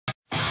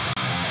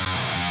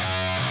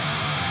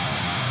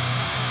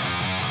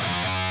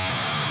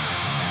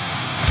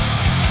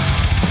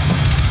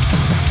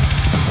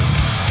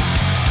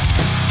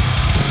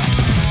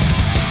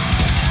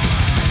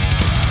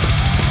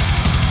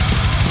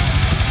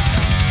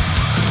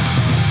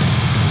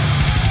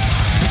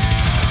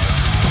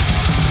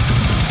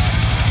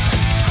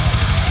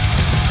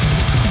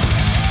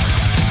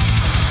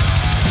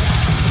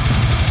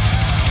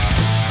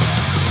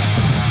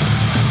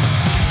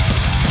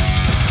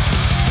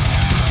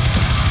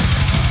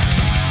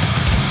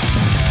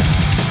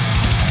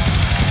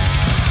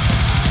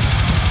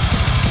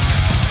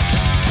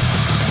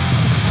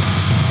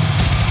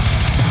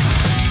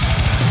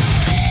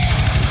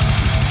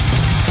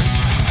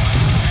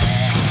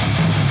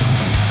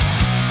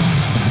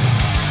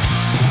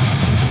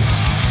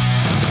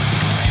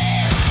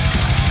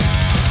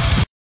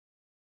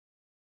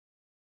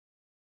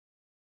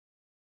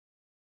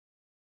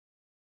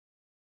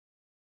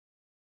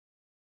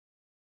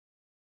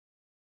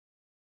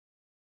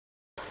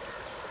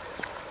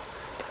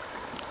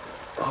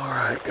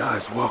Alright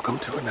guys, welcome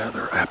to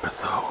another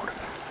episode.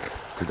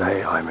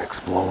 Today I'm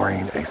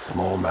exploring a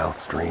smallmouth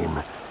stream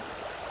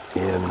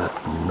in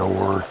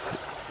North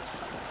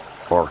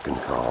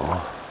Arkansas.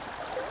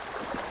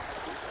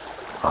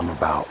 I'm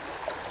about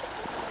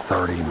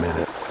 30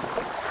 minutes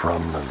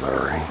from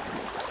Missouri.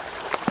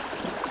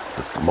 It's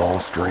a small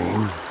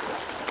stream.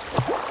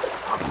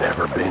 I've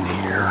never been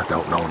here,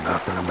 don't know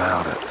nothing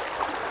about it.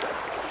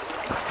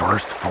 The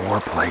first 4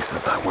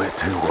 places I went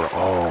to were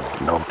all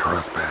no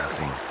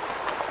trespassing.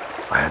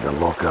 I had to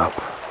look up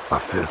a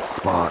 5th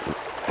spot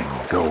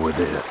and go with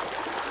it.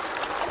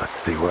 Let's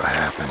see what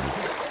happens.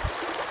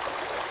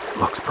 It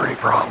looks pretty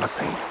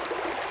promising.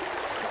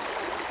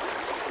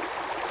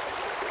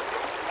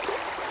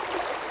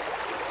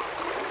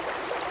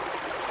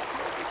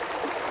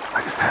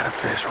 I just had a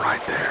fish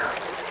right there.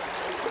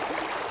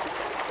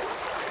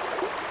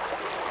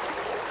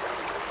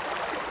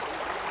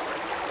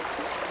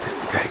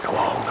 Didn't take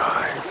long,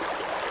 guys.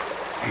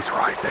 He's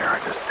right there, I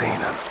just seen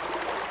him.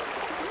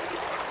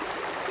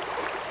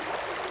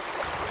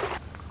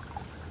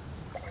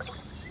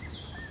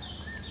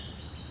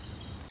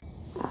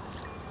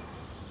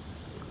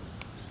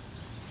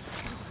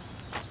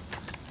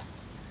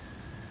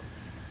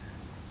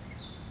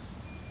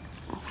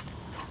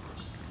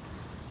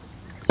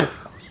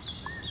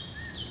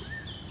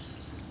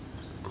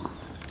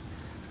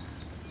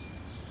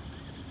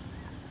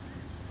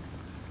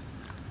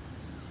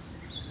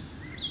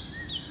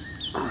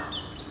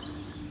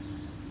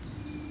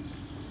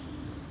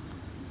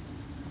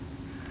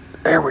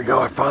 There we go,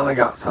 I finally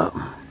got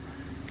something.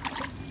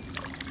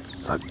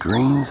 It's a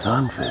green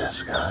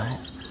sunfish,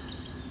 guys.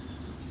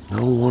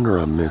 No wonder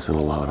I'm missing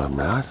a lot of them.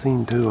 Now, I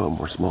seen 2 of them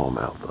were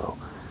smallmouth though.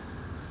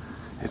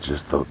 It's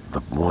just the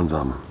ones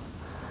I'm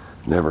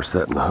never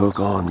setting the hook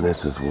on,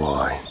 this is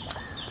why.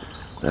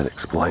 That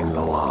explains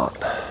a lot.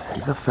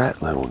 He's a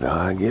fat little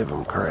guy, I give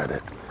him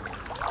credit.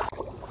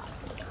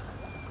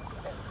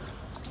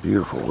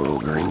 Beautiful little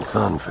green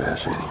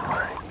sunfish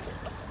anyway.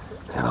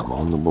 And I'm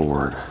on the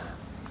board.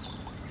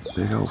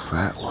 Big old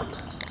fat one.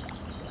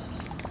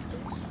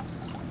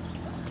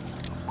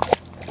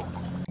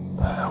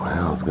 Well,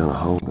 I was gonna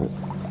hold it,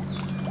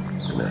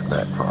 and that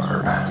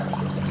backfired.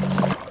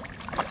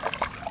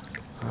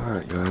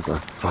 Alright guys, I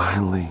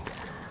finally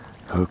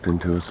hooked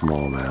into a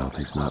smallmouth.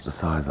 He's not the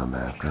size I'm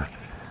after,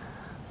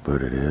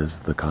 but it is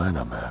the kind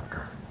I'm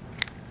after.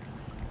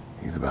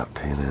 He's about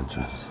 10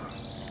 inches.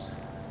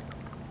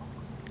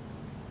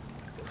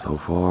 So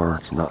far,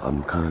 it's not.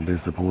 I'm kind of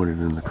disappointed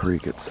in the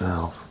creek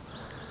itself.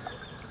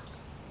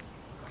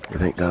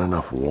 It ain't got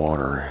enough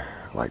water,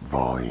 like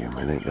volume.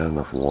 It ain't got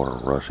enough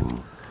water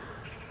rushing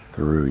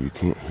through. You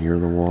can't hear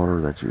the water.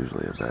 That's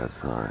usually a bad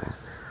sign.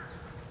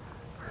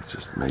 It's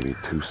just maybe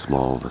too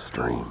small of a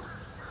stream.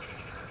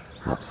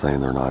 I'm not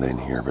saying they're not in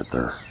here, but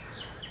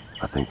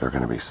I think they're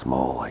going to be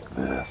small like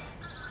this.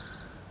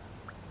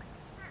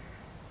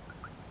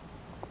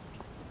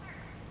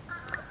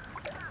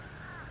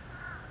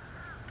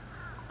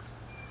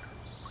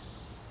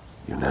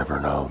 You never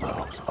know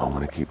though, so I'm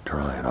going to keep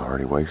trying. I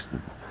already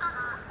wasted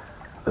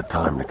the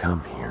time to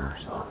come here,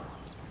 so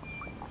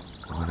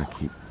we're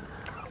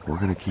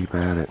gonna keep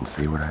at it and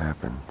see what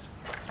happens.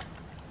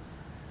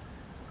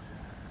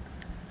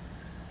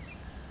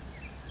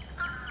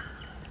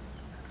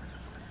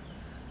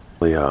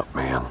 Up,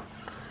 man.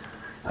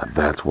 Now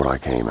that's what I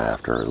came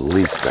after, at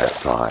least that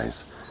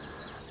size.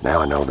 Now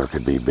I know there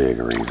could be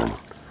bigger even.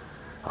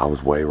 I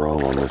was way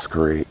wrong on this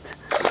creek.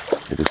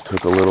 It just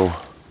took a little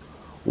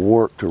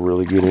work to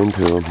really get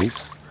into him.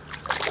 He's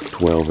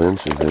 12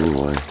 inches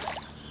anyway.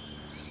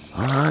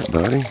 Alright,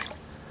 buddy.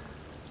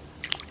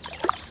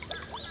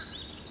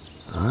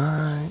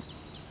 Alright.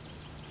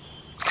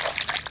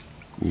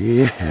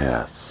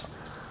 Yes.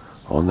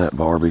 On that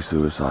Barbie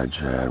suicide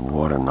shad.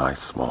 What a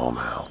nice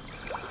smallmouth.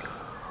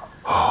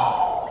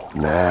 Oh,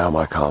 now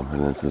my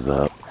confidence is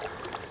up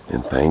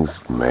and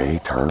things may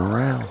turn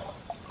around.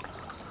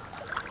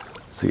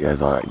 See,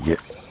 as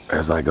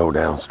I go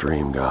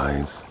downstream,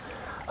 guys,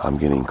 I'm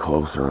getting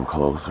closer and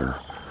closer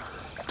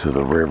to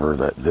the river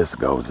that this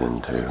goes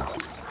into,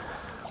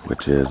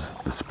 which is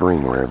the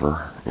Spring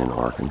River in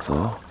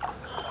Arkansas.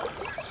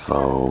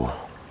 So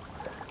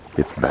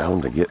it's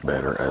bound to get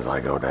better as I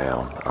go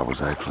down. I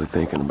was actually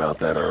thinking about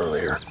that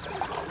earlier.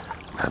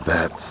 Now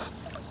that's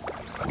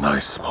a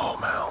nice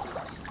smallmouth.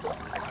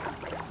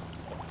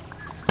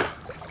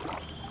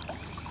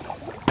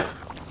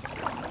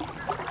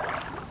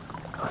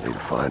 I need to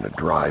find a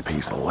dry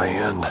piece of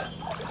land,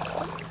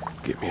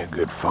 get me a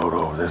good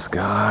photo of this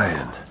guy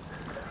and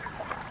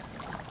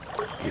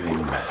get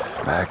him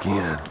back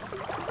in.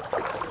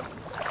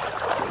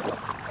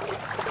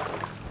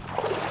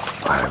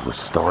 I was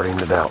starting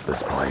to doubt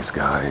this place,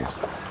 guys.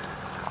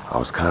 I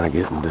was kind of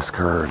getting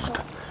discouraged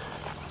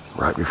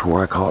right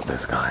before I caught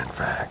this guy, in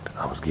fact.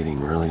 I was getting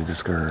really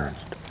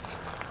discouraged.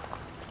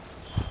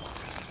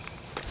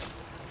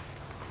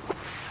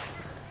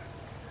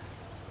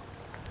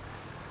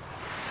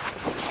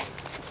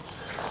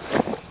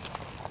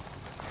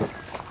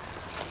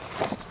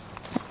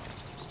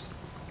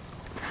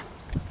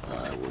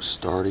 was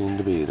starting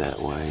to be that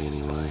way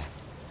anyway.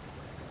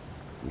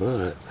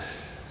 But,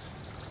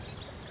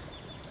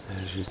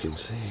 as you can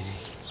see,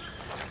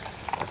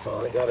 I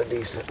finally got a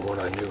decent one.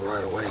 I knew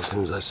right away as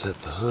soon as I set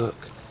the hook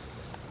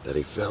that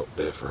he felt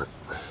different.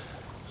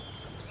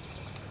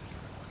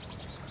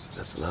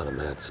 That's not a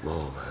mad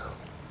smallmouth.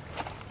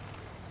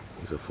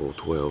 He's a full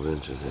 12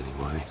 inches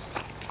anyway.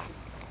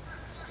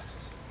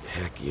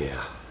 Heck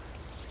yeah.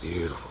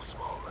 Beautiful smallmouth.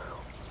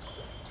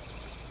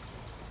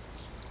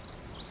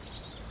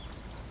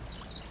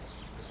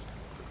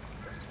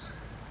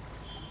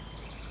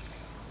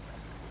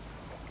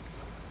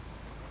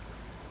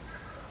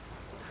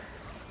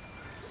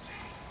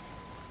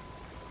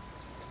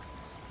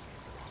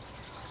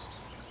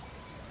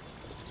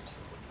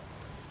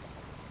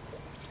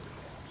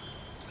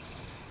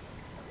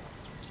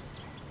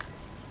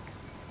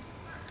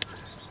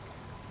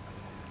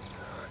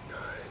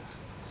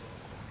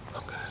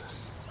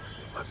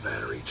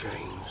 Battery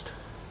changed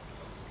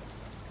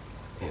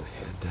and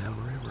head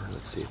downriver.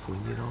 Let's see if we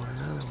can get on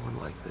another one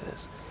like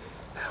this.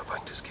 Now if I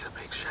can just get a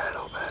big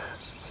shadow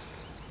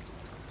bass,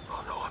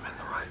 I'll know I'm in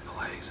the right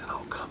place and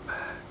I'll come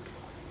back.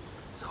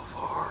 So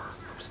far,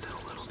 I'm still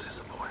a little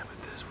disappointed, but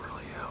this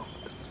really helped.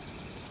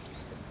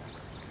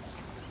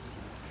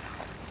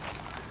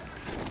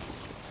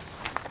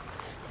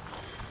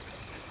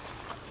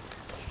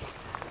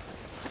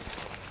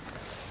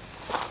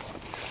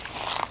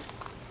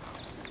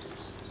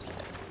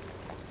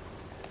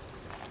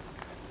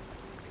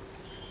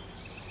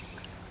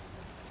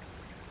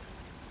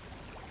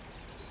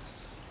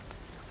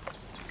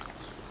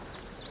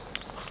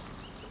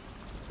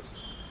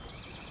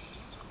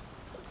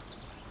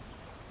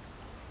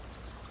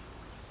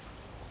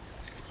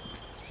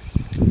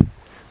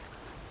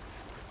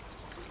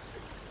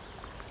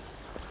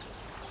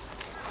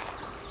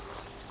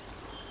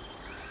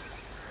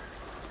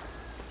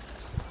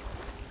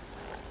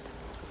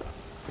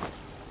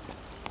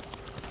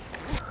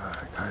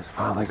 Guys,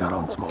 finally got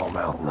on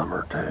smallmouth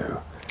number 2.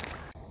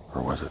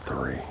 Or was it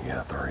 3?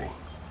 Yeah, 3.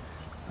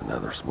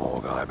 Another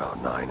small guy,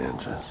 about 9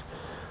 inches.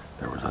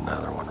 There was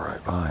another one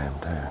right by him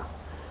too.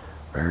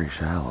 Very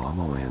shallow. I'm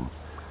only in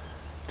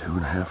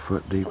 2.5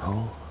 foot deep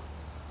hole.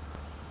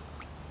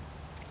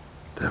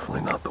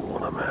 Definitely not the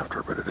one I'm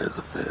after, but it is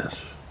a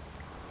fish.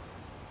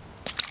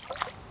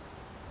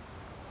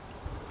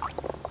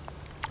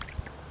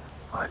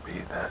 Might be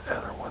that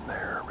other one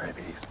there.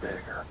 Maybe he's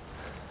bigger.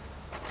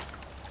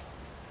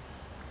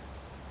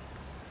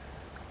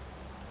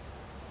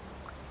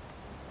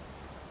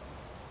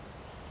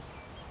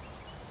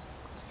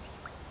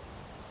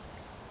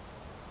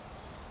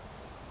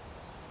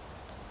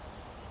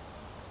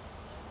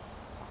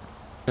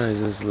 Guys,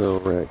 this little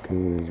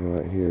raccoon is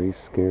right here. He's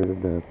scared to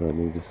death of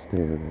me, just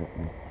staring at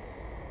me.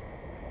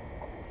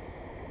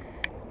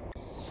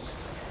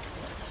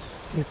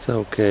 It's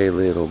okay,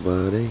 little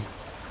buddy.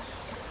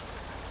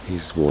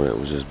 He's one that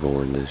was just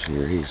born this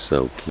year. He's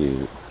so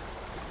cute.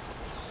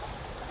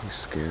 He's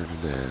scared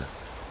to death.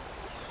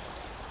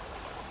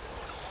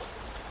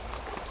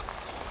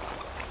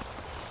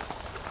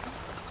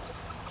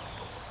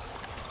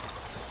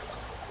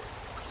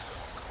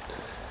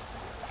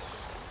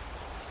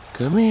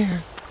 Come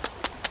here.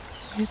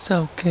 It's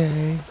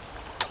okay.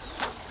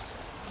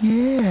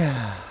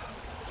 Yeah.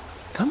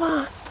 Come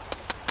on.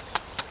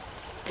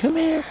 Come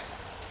here.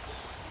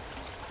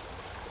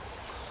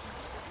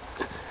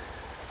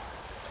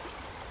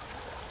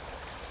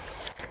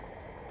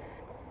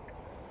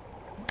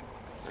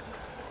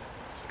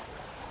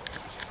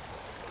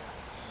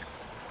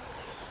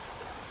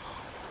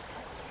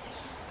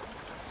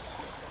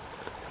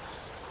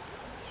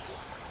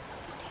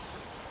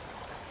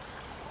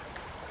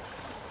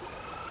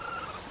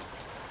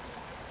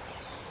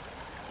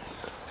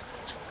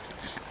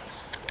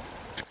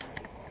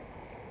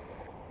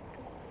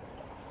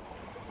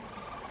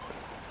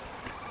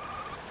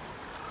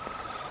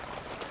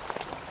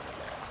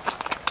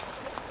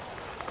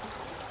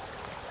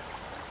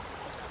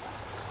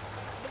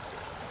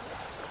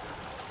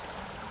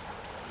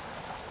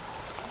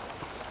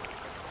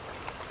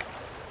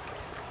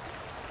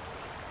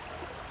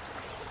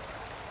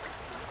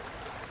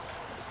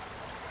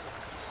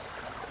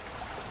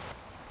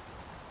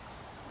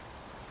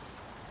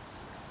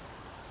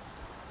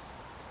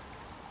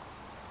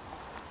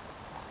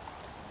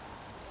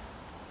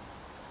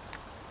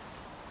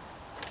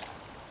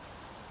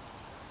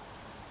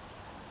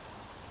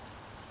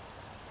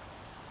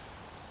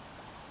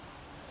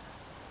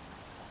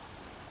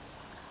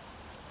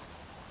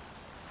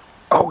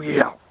 Oh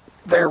yeah,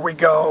 there we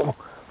go.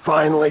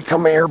 Finally,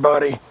 come here,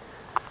 buddy.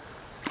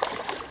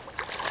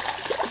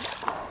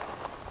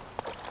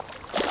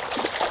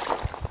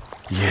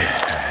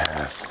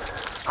 Yes,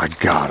 I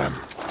got him.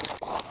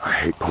 I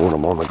hate pulling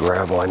him on the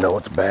gravel. I know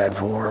it's bad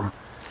for him,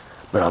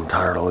 but I'm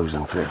tired of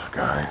losing fish,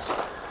 guys.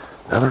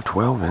 Another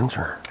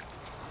 12-incher.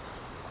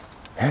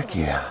 Heck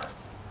yeah.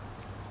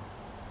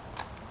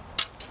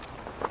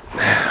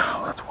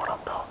 Now, that's what I'm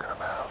talking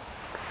about.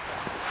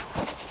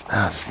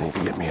 Now I just need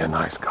to get me a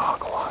nice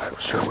goggle eye.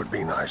 It sure would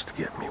be nice to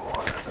get me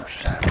one. There's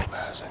shadow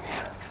bass in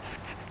here.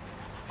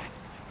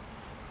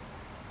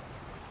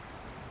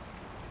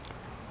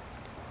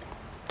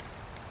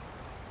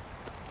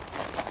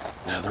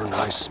 Another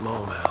nice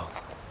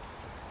smallmouth.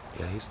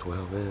 Yeah, he's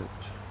 12 inch.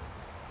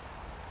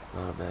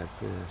 Not a bad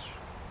fish.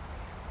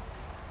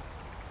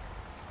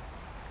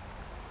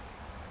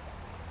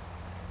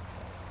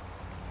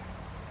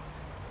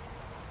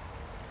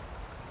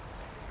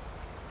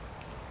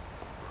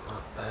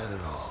 Not bad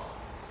at all.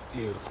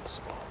 Beautiful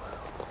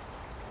smallmouth.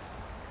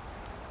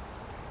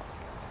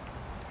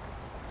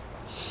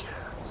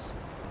 Yes.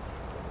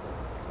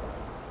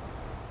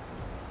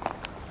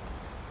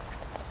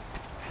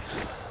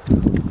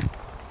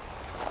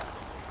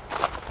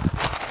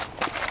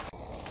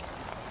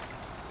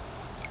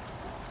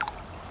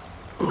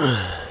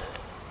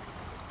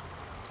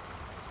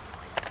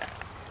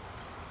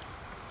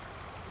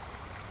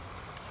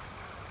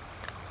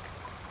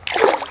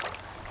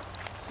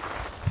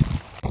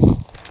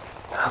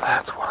 Now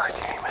that's what I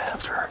came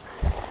after.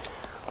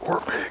 Or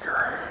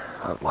bigger.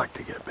 I'd like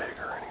to get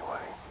bigger anyway.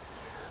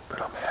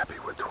 But I'm happy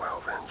with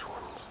 12-inch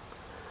ones.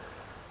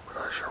 But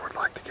I sure would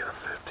like to get a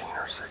 15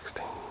 or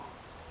 16.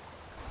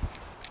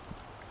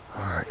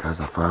 Alright guys,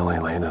 I finally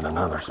landed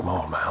another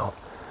smallmouth.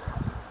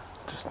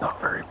 It's just not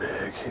very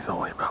big. He's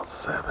only about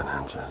 7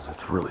 inches.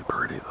 It's really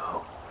pretty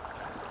though.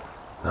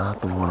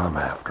 Not the one I'm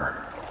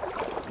after.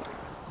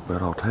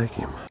 But I'll take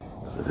him,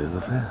 because it is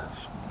a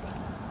fish.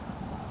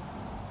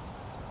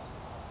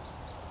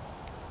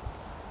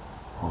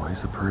 Oh,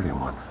 he's a pretty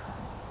one.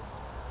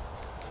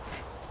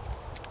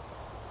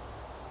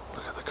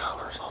 Look at the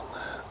colors on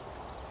that.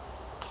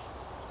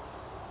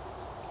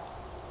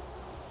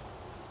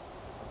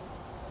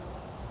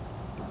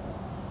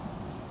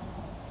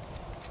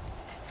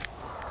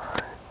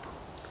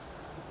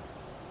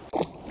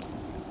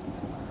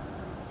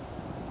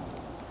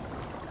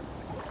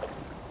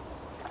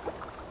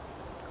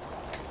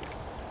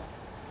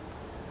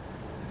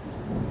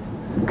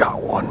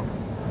 Got one.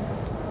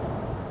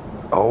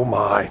 Oh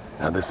my.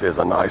 Now this is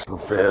a nicer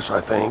fish,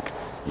 I think.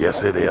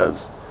 Yes, it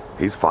is.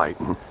 He's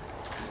fighting.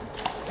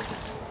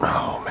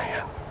 Oh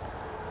man.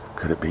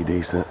 Could it be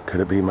decent? Could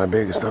it be my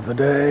biggest of the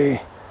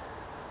day?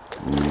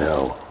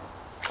 No.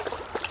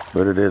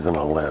 But it is an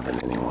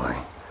 11 anyway.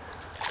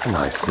 It's a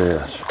nice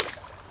fish.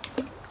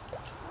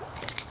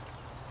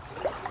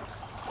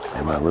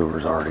 And my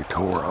lure's already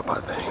tore up,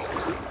 I think.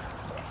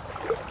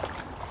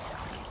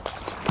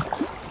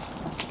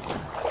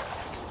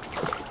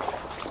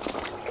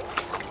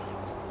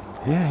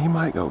 Yeah, he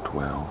might go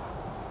 12.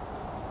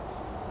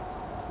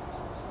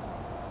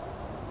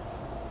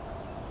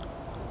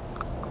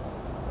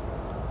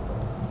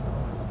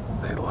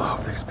 They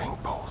love these pink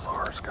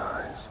pulsars,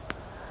 guys.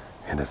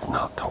 And it's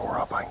not tore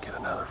up. I can get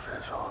another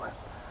fish on it.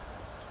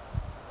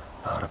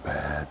 Not a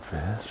bad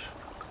fish.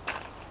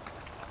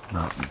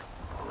 Not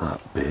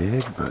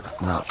big, but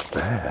it's not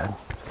bad.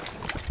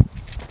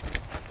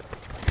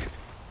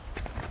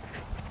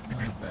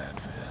 Not a bad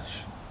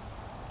fish.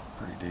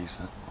 Pretty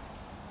decent.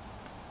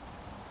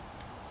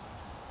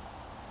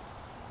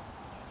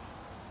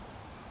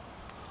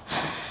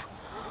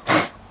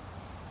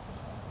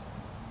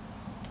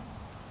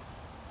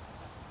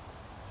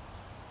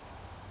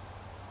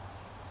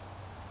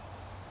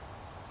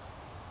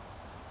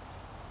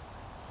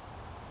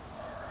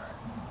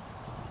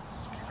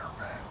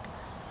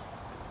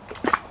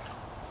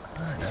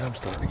 Alright, now I'm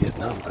starting to get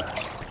numbers.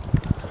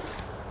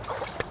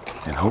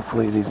 And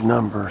hopefully these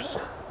numbers,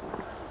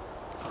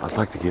 I'd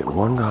like to get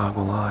one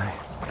goggle eye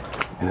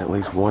and at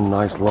least one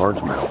nice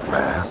largemouth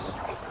bass.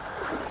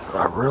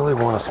 I really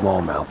want a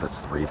smallmouth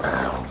that's 3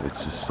 pounds.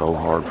 It's just so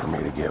hard for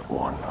me to get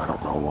one. I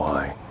don't know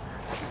why.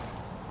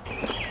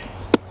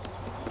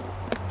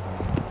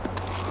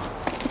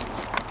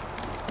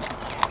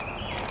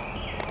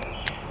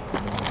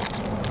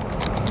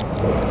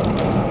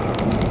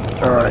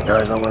 Alright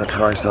guys, I'm going to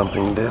try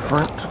something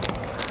different.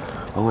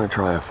 I'm going to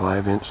try a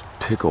 5-inch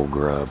tickle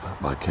grub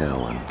by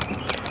Callan.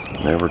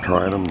 Never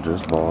tried them,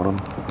 just bought them.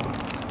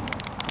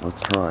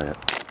 Let's try it.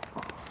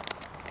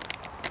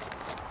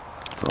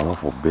 It's an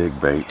awful big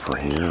bait for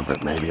here,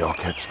 but maybe I'll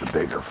catch the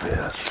bigger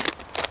fish.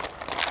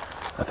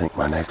 I think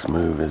my next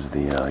move is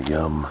the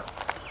Yum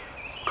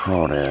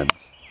crawdads,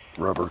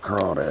 rubber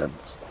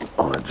crawdads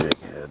on a jig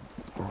head.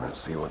 We're going to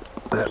see what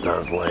that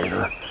does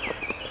later.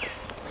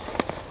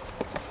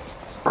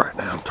 Right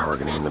now I'm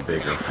targeting the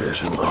bigger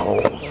fish in the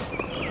holes.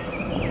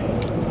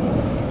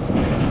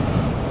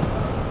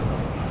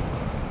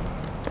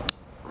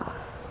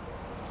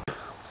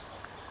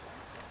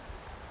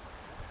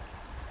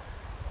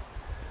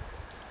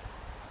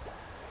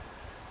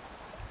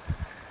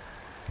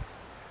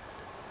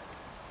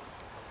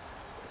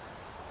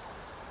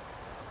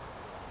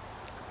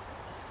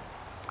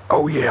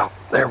 Oh yeah,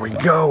 there we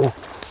go.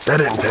 That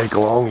didn't take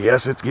long.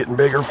 Yes, it's getting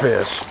bigger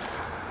fish.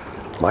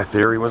 My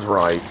theory was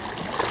right.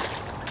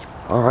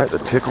 Alright, the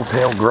tickle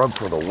tail grub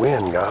for the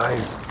win,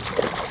 guys.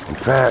 In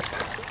fact,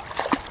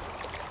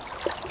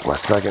 it's my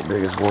second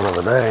biggest one of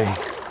the day.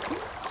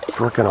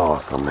 Freaking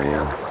awesome,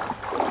 man.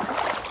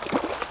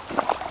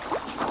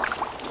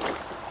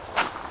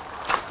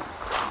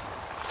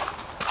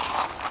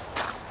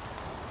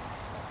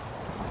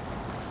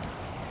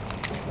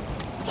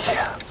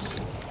 Yes.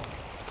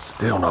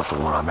 Still not the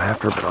one I'm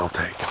after, but I'll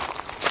take it.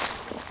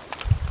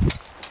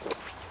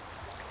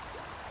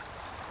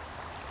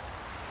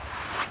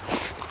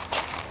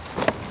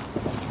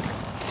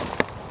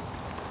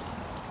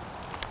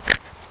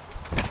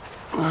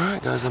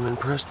 Alright guys, I'm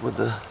impressed with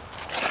the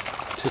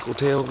tickle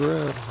tail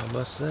grub, I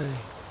must say.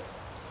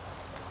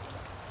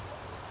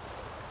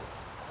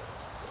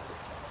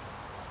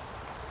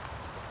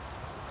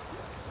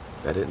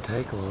 That didn't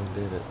take long,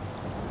 did it?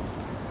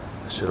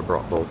 I should have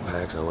brought both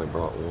packs, I only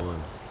brought one.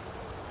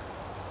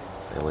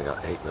 I only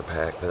got 8 in the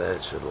pack, but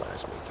that should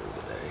last me through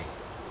the day.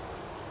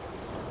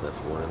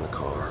 Left one in the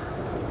car.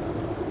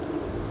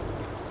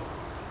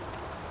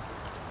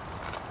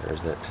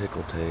 There's that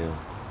tickle tail.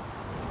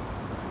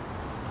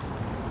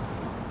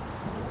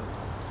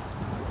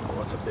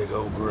 Oh, it's a big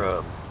old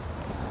grub.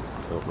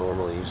 I don't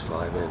normally use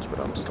 5-inch, but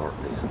I'm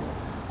starting to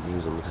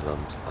use them because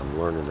I'm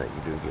learning that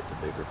you do get the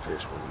bigger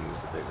fish when you use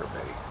the bigger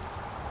bait.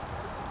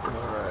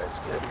 Alright, let's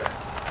get back.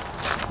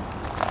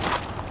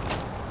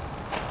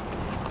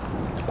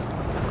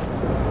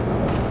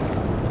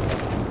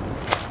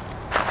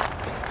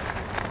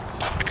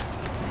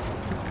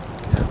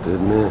 Have to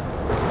admit.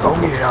 Oh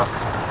yeah.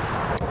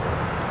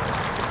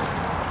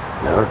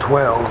 Another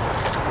 12.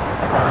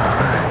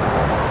 Alright.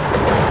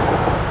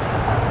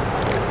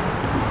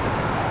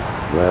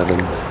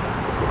 11.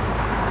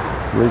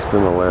 At least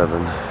an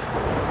 11.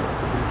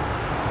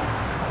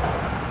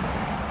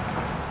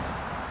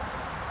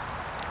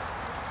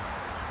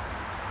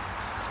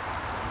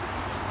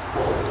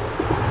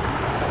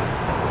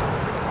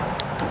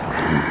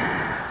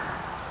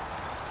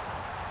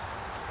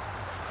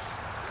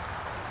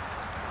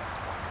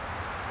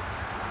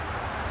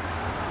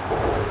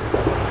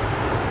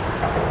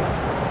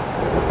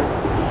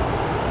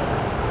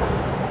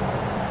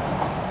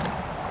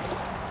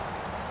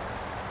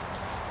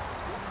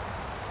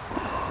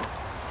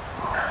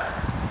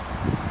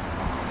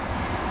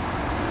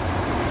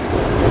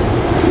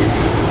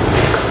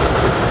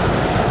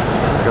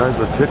 Guys,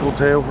 the tickle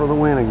tail for the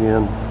win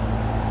again.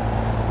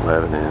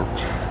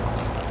 11-inch.